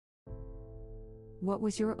What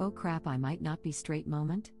was your oh crap I might not be straight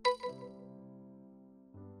moment?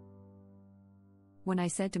 When I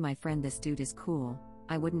said to my friend this dude is cool,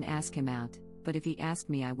 I wouldn't ask him out, but if he asked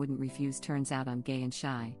me I wouldn't refuse. Turns out I'm gay and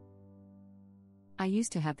shy. I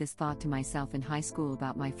used to have this thought to myself in high school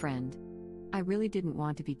about my friend. I really didn't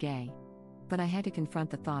want to be gay. But I had to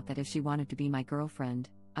confront the thought that if she wanted to be my girlfriend,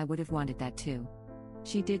 I would have wanted that too.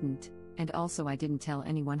 She didn't, and also I didn't tell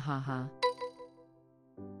anyone, haha.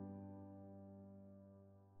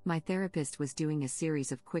 My therapist was doing a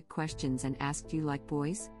series of quick questions and asked, "You like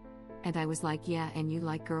boys?" And I was like, "Yeah, and you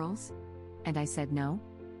like girls?" And I said, "No.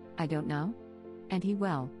 I don't know." And he,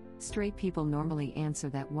 well, straight people normally answer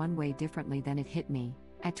that one way differently. Then it hit me,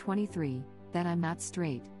 at 23, that I'm not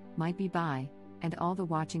straight, might be bi, and all the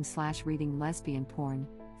watching/reading lesbian porn,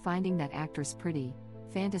 finding that actress pretty,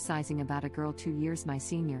 fantasizing about a girl 2 years my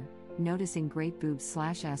senior, noticing great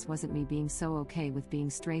boobs/ass wasn't me being so okay with being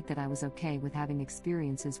straight that I was okay with having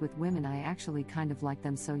experiences with women. I actually kind of like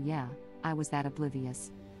them, so yeah, I was that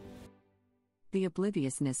oblivious. The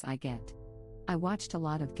obliviousness I get. I watched a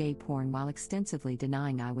lot of gay porn while extensively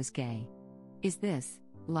denying I was gay. Is this,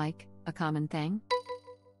 like, a common thing?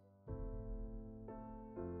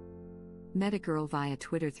 Met a girl via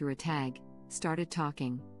Twitter through a tag, started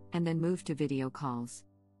talking, and then moved to video calls.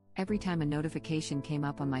 Every time a notification came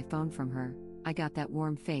up on my phone from her, I got that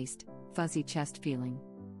warm-faced, fuzzy chest feeling.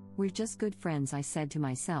 We're just good friends, I said to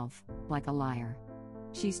myself, like a liar.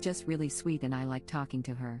 She's just really sweet and I like talking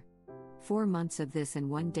to her. 4 months of this, and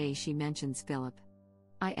one day she mentions Philip.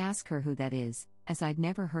 I ask her who that is, as I'd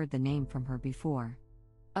never heard the name from her before.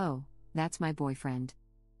 "Oh, that's my boyfriend."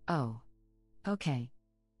 "Oh. Okay.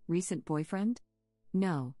 Recent boyfriend?"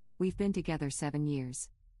 "No, we've been together 7 years.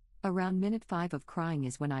 Around minute 5 of crying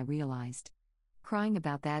is when I realized. Crying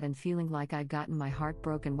about that and feeling like I'd gotten my heart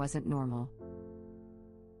broken wasn't normal.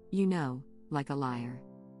 You know, like a liar.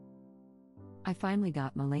 I finally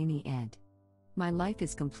got Mulaney Ed. My life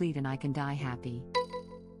is complete and I can die happy.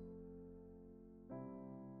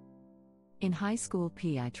 In high school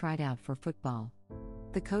I tried out for football.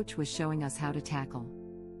 The coach was showing us how to tackle.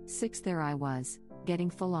 6 there I was, getting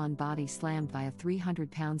full-on body slammed by a 300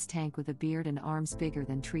 pounds tank with a beard and arms bigger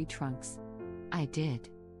than tree trunks. I did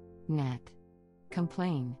not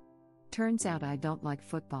complain. Turns out I don't like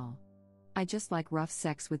football. I just like rough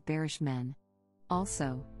sex with bearish men.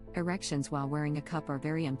 Also, erections while wearing a cup are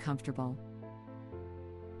very uncomfortable.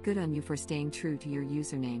 Good on you for staying true to your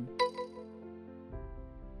username.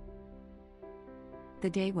 The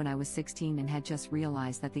day when I was 16 and had just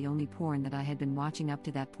realized that the only porn that I had been watching up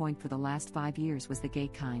to that point for the last 5 years was the gay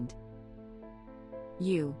kind.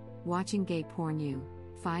 You, watching gay porn. You,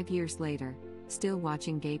 5 years later, still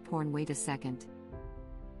watching gay porn. Wait a second.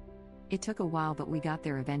 It took a while, but we got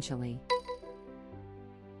there eventually.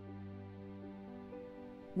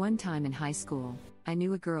 One time in high school, I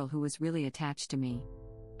knew a girl who was really attached to me.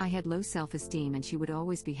 I had low self-esteem and she would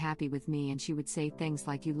always be happy with me, and she would say things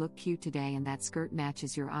like, "You look cute today and that skirt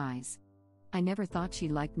matches your eyes." I never thought she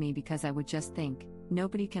liked me because I would just think,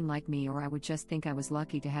 nobody can like me, or I would just think I was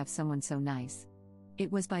lucky to have someone so nice.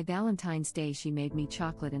 It was by Valentine's Day she made me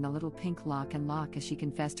chocolate in a little pink lock and lock as she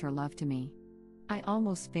confessed her love to me. I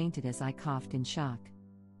almost fainted as I coughed in shock.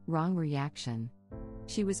 Wrong reaction.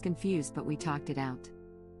 She was confused, but we talked it out.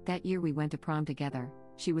 That year we went to prom together.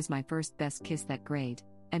 She was my first best kiss that grade,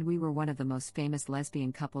 and we were one of the most famous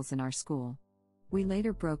lesbian couples in our school. We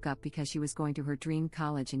later broke up because she was going to her dream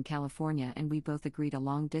college in California, and we both agreed a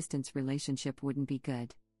long-distance relationship wouldn't be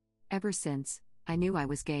good. Ever since, I knew I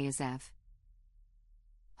was gay as F.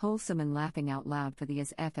 Wholesome and laughing out loud for the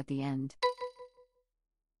as F at the end.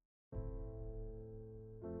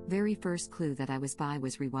 Very first clue that I was bi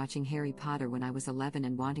was rewatching Harry Potter when I was 11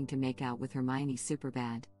 and wanting to make out with Hermione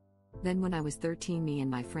superbad. Then when I was 13, me and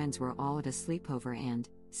my friends were all at a sleepover and,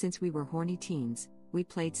 since we were horny teens, we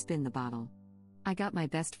played spin the bottle. I got my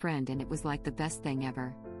best friend and it was like the best thing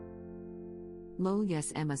ever. Lol,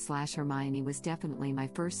 yes, Emma/Hermione was definitely my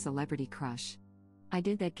first celebrity crush. I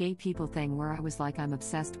did that gay people thing where I was like, I'm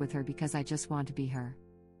obsessed with her because I just want to be her.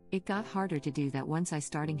 It got harder to do that once I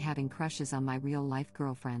started having crushes on my real-life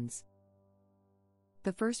girlfriends.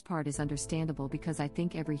 The first part is understandable because I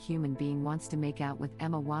think every human being wants to make out with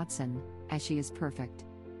Emma Watson, as she is perfect.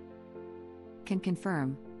 Can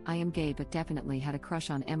confirm, I am gay but definitely had a crush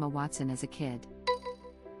on Emma Watson as a kid.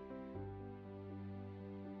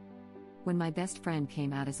 When my best friend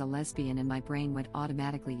came out as a lesbian and my brain went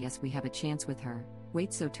automatically, yes, we have a chance with her.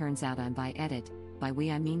 Wait, so turns out I'm bi. Edit, by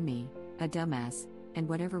we I mean me, a dumbass, and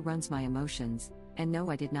whatever runs my emotions, and no,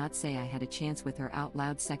 I did not say I had a chance with her out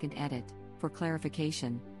loud. Second edit, for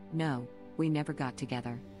clarification, no, we never got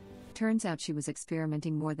together. Turns out she was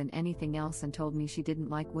experimenting more than anything else and told me she didn't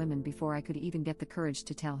like women before I could even get the courage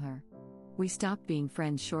to tell her. We stopped being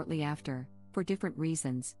friends shortly after, for different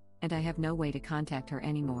reasons, and I have no way to contact her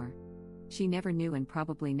anymore. She never knew and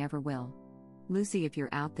probably never will. Lucy, if you're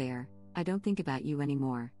out there, I don't think about you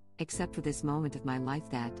anymore, except for this moment of my life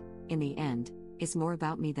that, in the end, is more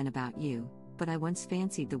about me than about you, but I once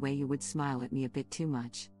fancied the way you would smile at me a bit too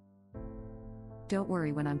much. Don't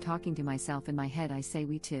worry, when I'm talking to myself in my head I say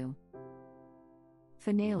we too.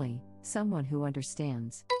 Finale, someone who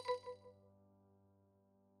understands.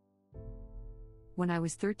 When I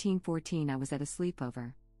was 13-14 I was at a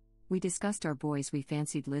sleepover. We discussed our boys we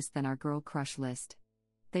fancied list then our girl crush list.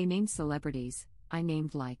 They named celebrities, I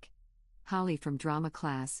named like Holly from drama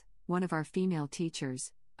class, one of our female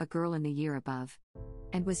teachers, a girl in the year above.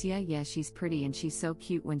 And was yeah she's pretty and she's so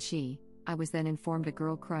cute when I was then informed a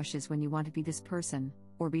girl crush is when you want to be this person,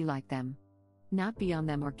 or be like them. Not be on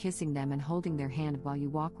them or kissing them and holding their hand while you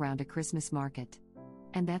walk round a Christmas market.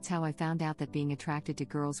 And that's how I found out that being attracted to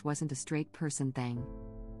girls wasn't a straight person thing.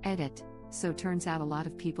 Edit. So turns out a lot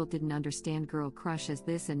of people didn't understand girl crush as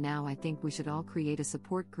this, and now I think we should all create a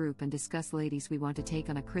support group and discuss ladies we want to take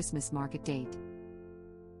on a Christmas market date.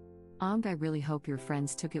 I really hope your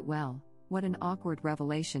friends took it well. What an awkward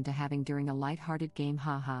revelation to having during a light-hearted game,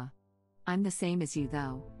 haha. I'm the same as you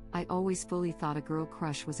though. I always fully thought a girl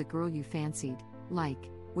crush was a girl you fancied, like,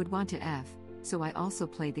 would want to F, so I also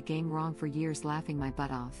played the game wrong for years, laughing my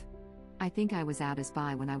butt off. I think I was out as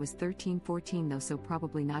bi when I was 13-14 though, so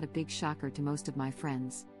probably not a big shocker to most of my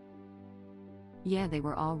friends. Yeah, they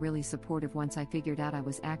were all really supportive once I figured out I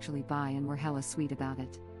was actually bi and were hella sweet about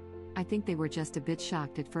it. I think they were just a bit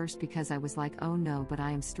shocked at first because I was like, oh no, but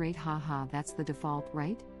I am straight, haha, that's the default,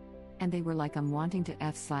 right? And they were like, I'm wanting to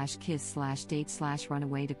F/kiss/date/run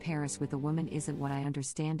away to Paris with a woman isn't what I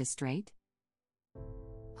understand as straight.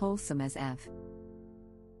 Wholesome as F.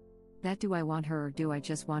 That do I want her or do I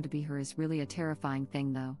just want to be her is really a terrifying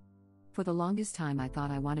thing though. For the longest time I thought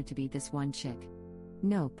I wanted to be this one chick.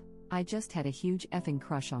 Nope, I just had a huge effing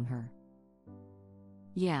crush on her.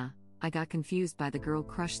 Yeah, I got confused by the girl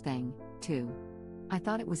crush thing, too. I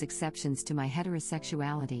thought it was exceptions to my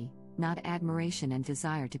heterosexuality, not admiration and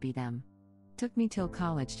desire to be them. Took me till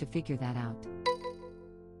college to figure that out.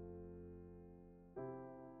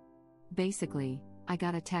 Basically, I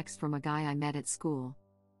got a text from a guy I met at school.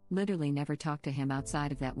 Literally never talked to him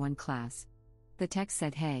outside of that one class. The text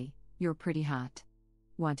said, hey, you're pretty hot.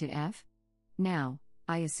 Want to F? Now,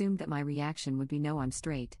 I assumed that my reaction would be no, I'm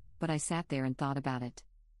straight, but I sat there and thought about it.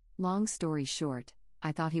 Long story short,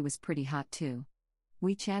 I thought he was pretty hot too.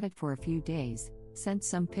 We chatted for a few days, sent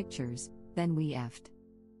some pictures, then we F'd.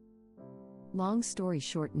 Long story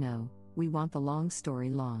short, no, we want the long story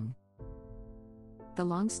long. The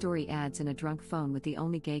long story adds in a drunk phone with the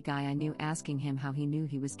only gay guy I knew asking him how he knew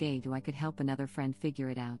he was gay so I could help another friend figure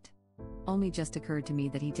it out. Only just occurred to me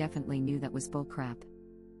that he definitely knew that was bullcrap.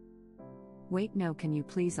 Wait, no, can you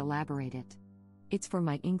please elaborate it? It's for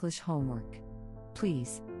my English homework.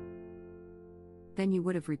 Please. Then you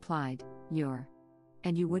would have replied, you're.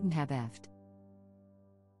 And you wouldn't have F'd.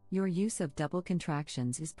 Your use of double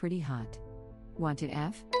contractions is pretty hot. Want to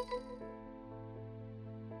F?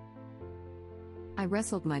 I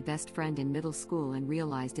wrestled my best friend in middle school and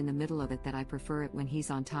realized in the middle of it that I prefer it when he's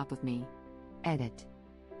on top of me. Edit.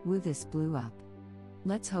 Woo, this blew up.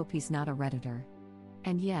 Let's hope he's not a Redditor.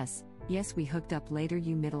 And yes, we hooked up later,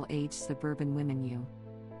 you middle-aged suburban women, you.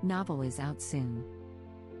 Novel is out soon.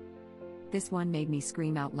 This one made me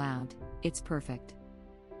scream out loud, it's perfect.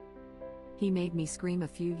 He made me scream a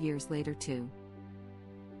few years later too.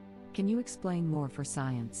 Can you explain more for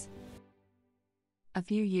science? A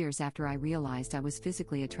few years after I realized I was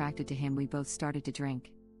physically attracted to him, we both started to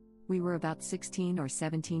drink. We were about 16 or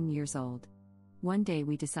 17 years old. One day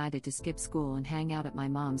we decided to skip school and hang out at my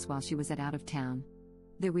mom's while she was out of town.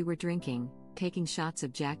 There we were drinking, taking shots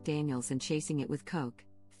of Jack Daniels and chasing it with Coke,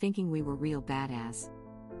 thinking we were real badass.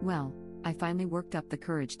 Well, I finally worked up the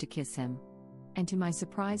courage to kiss him. And to my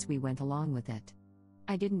surprise we went along with it.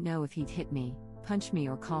 I didn't know if he'd hit me, punch me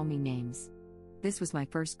or call me names. This was my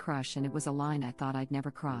first crush and it was a line I thought I'd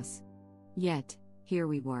never cross. Yet, here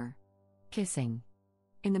we were. Kissing.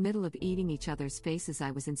 In the middle of eating each other's faces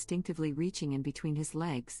I was instinctively reaching in between his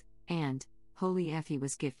legs, and, holy F, he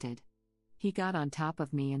was gifted. He got on top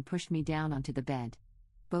of me and pushed me down onto the bed.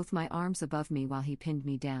 Both my arms above me while he pinned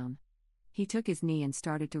me down. He took his knee and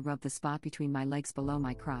started to rub the spot between my legs below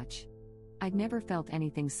my crotch. I'd never felt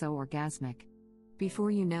anything so orgasmic. Before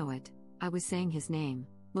you know it, I was saying his name,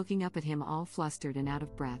 looking up at him all flustered and out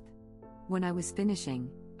of breath. When I was finishing,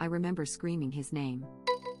 I remember screaming his name.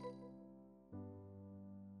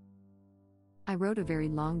 I wrote a very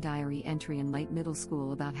long diary entry in late middle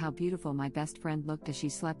school about how beautiful my best friend looked as she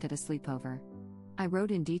slept at a sleepover. I wrote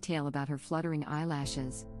in detail about her fluttering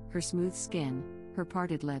eyelashes, her smooth skin, her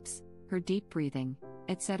parted lips, her deep breathing,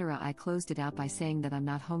 etc. I closed it out by saying that I'm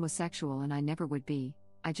not homosexual and I never would be,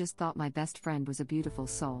 I just thought my best friend was a beautiful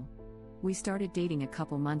soul. We started dating a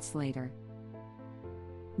couple months later.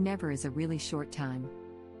 Never is a really short time.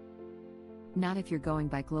 Not if you're going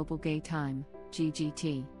by Global Gay Time,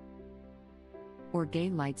 GGT. Or Gay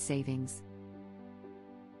Light Savings.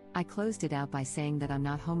 I closed it out by saying that I'm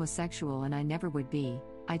not homosexual and I never would be,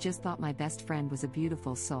 I just thought my best friend was a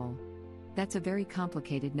beautiful soul. That's a very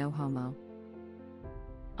complicated no homo.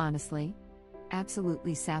 Honestly?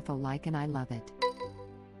 Absolutely Sappho-like and I love it.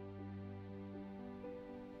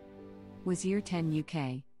 Was year 10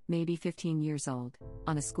 UK, maybe 15 years old,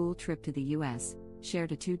 on a school trip to the US,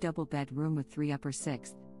 shared a 2-double-bed room with 3 upper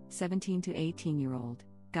 6th, 17 to 18-year-old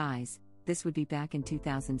guys. This would be back in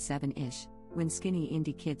 2007-ish, when skinny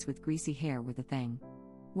indie kids with greasy hair were the thing.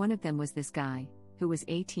 One of them was this guy, who was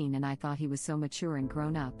 18 and I thought he was so mature and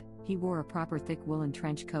grown up. He wore a proper thick woolen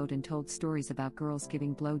trench coat and told stories about girls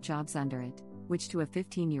giving blow jobs under it, which to a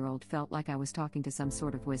 15-year-old felt like I was talking to some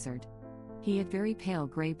sort of wizard. He had very pale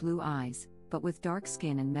gray-blue eyes, but with dark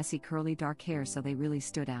skin and messy curly dark hair, so they really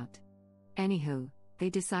stood out. Anywho,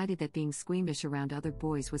 they decided that being squeamish around other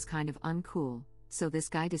boys was kind of uncool, so this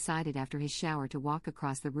guy decided after his shower to walk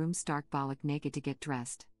across the room stark bollock naked to get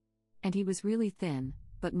dressed. And he was really thin,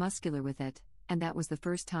 but muscular with it, and that was the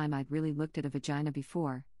first time I'd really looked at a vagina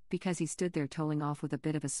before, because he stood there tolling off with a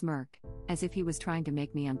bit of a smirk, as if he was trying to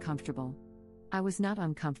make me uncomfortable. I was not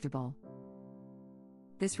uncomfortable.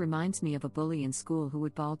 This reminds me of a bully in school who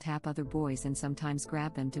would ball tap other boys and sometimes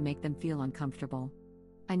grab them to make them feel uncomfortable.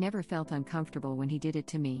 I never felt uncomfortable when he did it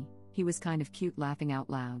to me. He was kind of cute, laughing out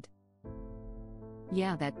loud.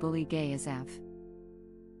 Yeah, that bully gay as F.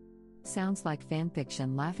 Sounds like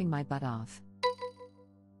fanfiction, laughing my butt off.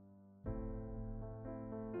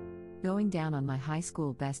 Going down on my high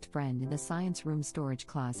school best friend in the science room storage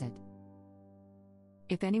closet.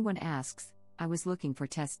 If anyone asks, I was looking for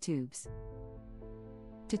test tubes.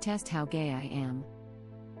 To test how gay I am.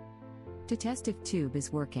 To test if tube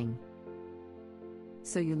is working.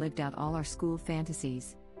 So you lived out all our school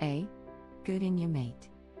fantasies, eh? Good in you, mate.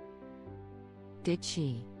 Did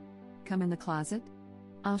she come in the closet?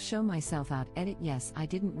 I'll show myself out. Edit. Yes, I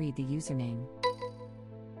didn't read the username.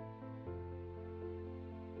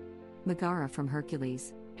 Megara from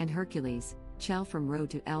Hercules, and Hercules, Chell from Road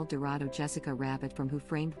to El Dorado, Jessica Rabbit from Who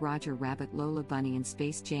Framed Roger Rabbit, Lola Bunny in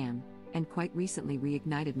Space Jam, and quite recently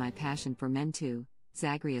reignited my passion for men too,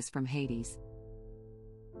 Zagreus from Hades.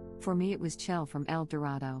 For me it was Chell from El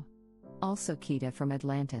Dorado. Also Kita from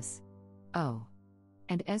Atlantis. Oh.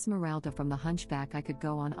 And Esmeralda from The Hunchback. I could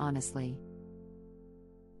go on honestly.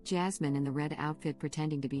 Jasmine in the red outfit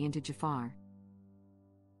pretending to be into Jafar.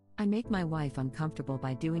 I make my wife uncomfortable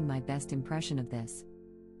by doing my best impression of this.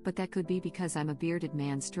 But that could be because I'm a bearded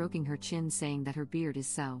man stroking her chin saying that her beard is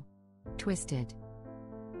so twisted.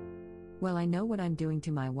 Well, I know what I'm doing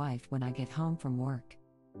to my wife when I get home from work.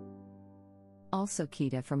 Also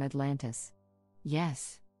Kita from Atlantis.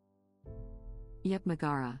 Yes. Yep,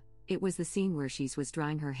 Megara. It was the scene where she was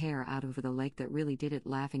drying her hair out over the lake that really did it,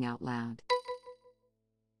 laughing out loud.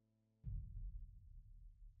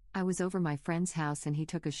 I was over my friend's house and he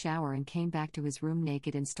took a shower and came back to his room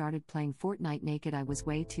naked and started playing Fortnite naked. I was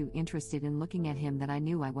way too interested in looking at him that I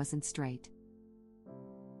knew I wasn't straight.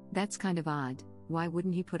 That's kind of odd. Why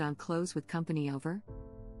wouldn't he put on clothes with company over?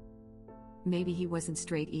 Maybe he wasn't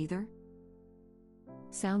straight either?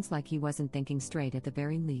 Sounds like he wasn't thinking straight at the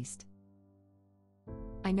very least.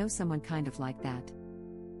 I know someone kind of like that.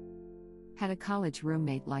 Had a college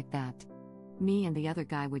roommate like that. Me and the other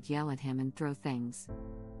guy would yell at him and throw things.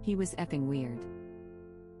 He was effing weird.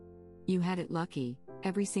 You had it lucky.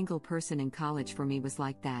 Every single person in college for me was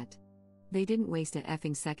like that. They didn't waste a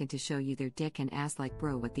effing second to show you their dick and ask like,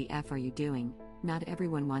 bro, what the F are you doing? Not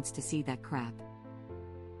everyone wants to see that crap.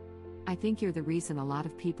 I think you're the reason a lot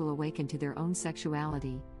of people awaken to their own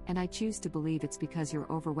sexuality, and I choose to believe it's because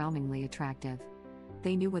you're overwhelmingly attractive.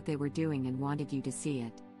 They knew what they were doing and wanted you to see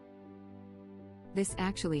it. This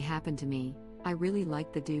actually happened to me. I really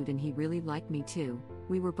liked the dude and he really liked me too.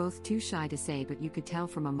 We were both too shy to say, but you could tell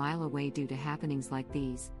from a mile away due to happenings like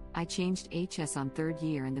these. I changed HS on third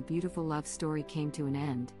year and the beautiful love story came to an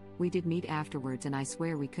end. We did meet afterwards and I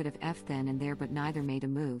swear we could have F'd then and there, but neither made a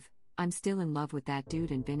move. I'm still in love with that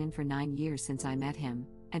dude and been in for 9 years since I met him,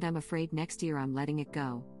 and I'm afraid next year I'm letting it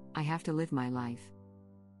go. I have to live my life.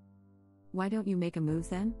 Why don't you make a move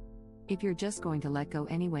then? If you're just going to let go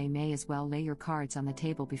anyway, may as well lay your cards on the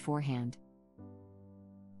table beforehand.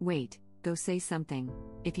 Wait, go say something.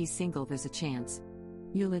 If he's single, there's a chance.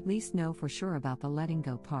 You'll at least know for sure about the letting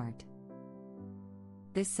go part.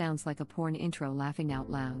 This sounds like a porn intro laughing out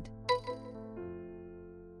loud.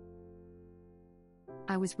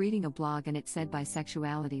 I was reading a blog and it said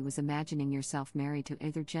bisexuality was imagining yourself married to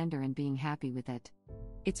either gender and being happy with it.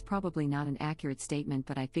 It's probably not an accurate statement,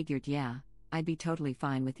 but I figured, yeah, I'd be totally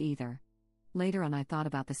fine with either. Later on, I thought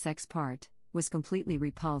about the sex part, was completely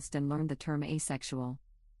repulsed, and learned the term asexual.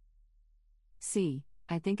 See,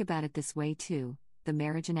 I think about it this way too, the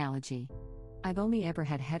marriage analogy. I've only ever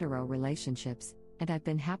had hetero relationships, and I've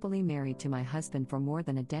been happily married to my husband for more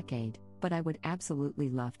than a decade, but I would absolutely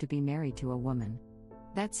love to be married to a woman.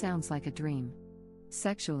 That sounds like a dream.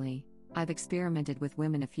 Sexually, I've experimented with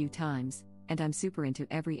women a few times, and I'm super into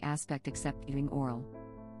every aspect except giving oral.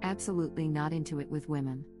 Absolutely not into it with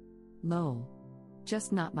women. Lol.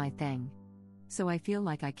 Just not my thing. So I feel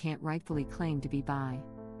like I can't rightfully claim to be bi.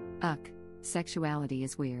 Sexuality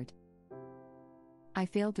is weird. I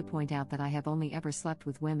failed to point out that I have only ever slept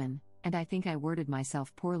with women, and I think I worded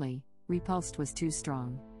myself poorly. Repulsed was too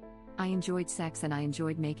strong. I enjoyed sex and I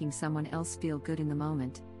enjoyed making someone else feel good in the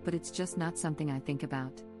moment, but it's just not something I think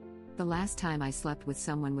about. The last time I slept with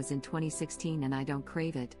someone was in 2016 and I don't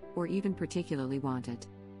crave it, or even particularly want it.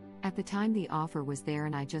 At the time the offer was there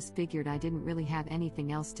and I just figured I didn't really have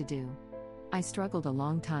anything else to do. I struggled a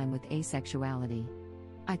long time with asexuality.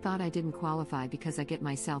 I thought I didn't qualify because I get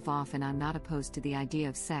myself off and I'm not opposed to the idea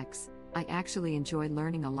of sex. I actually enjoy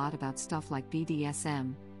learning a lot about stuff like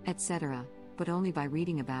BDSM, etc., but only by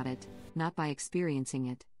reading about it, not by experiencing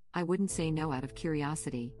it. I wouldn't say no out of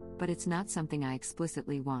curiosity, but it's not something I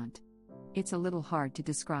explicitly want. It's a little hard to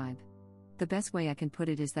describe. The best way I can put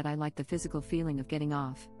it is that I like the physical feeling of getting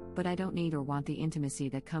off, but I don't need or want the intimacy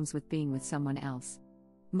that comes with being with someone else.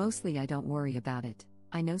 Mostly I don't worry about it.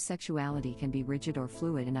 I know sexuality can be rigid or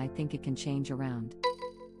fluid and I think it can change around.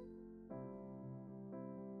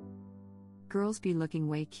 Girls be looking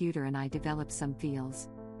way cuter and I developed some feels.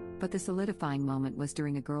 But the solidifying moment was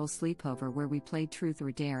during a girls' sleepover where we played Truth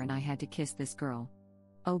or Dare and I had to kiss this girl.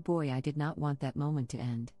 Oh boy, I did not want that moment to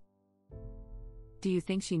end. Do you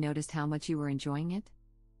think she noticed how much you were enjoying it?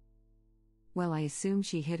 Well, I assume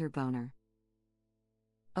she hit her boner.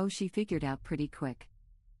 Oh, she figured out pretty quick.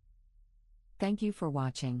 Thank you for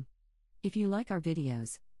watching. If you like our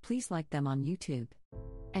videos, please like them on YouTube.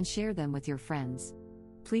 And share them with your friends.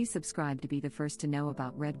 Please subscribe to be the first to know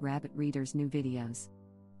about Red Rabbit Reader's new videos.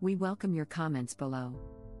 We welcome your comments below.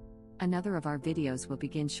 Another of our videos will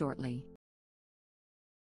begin shortly.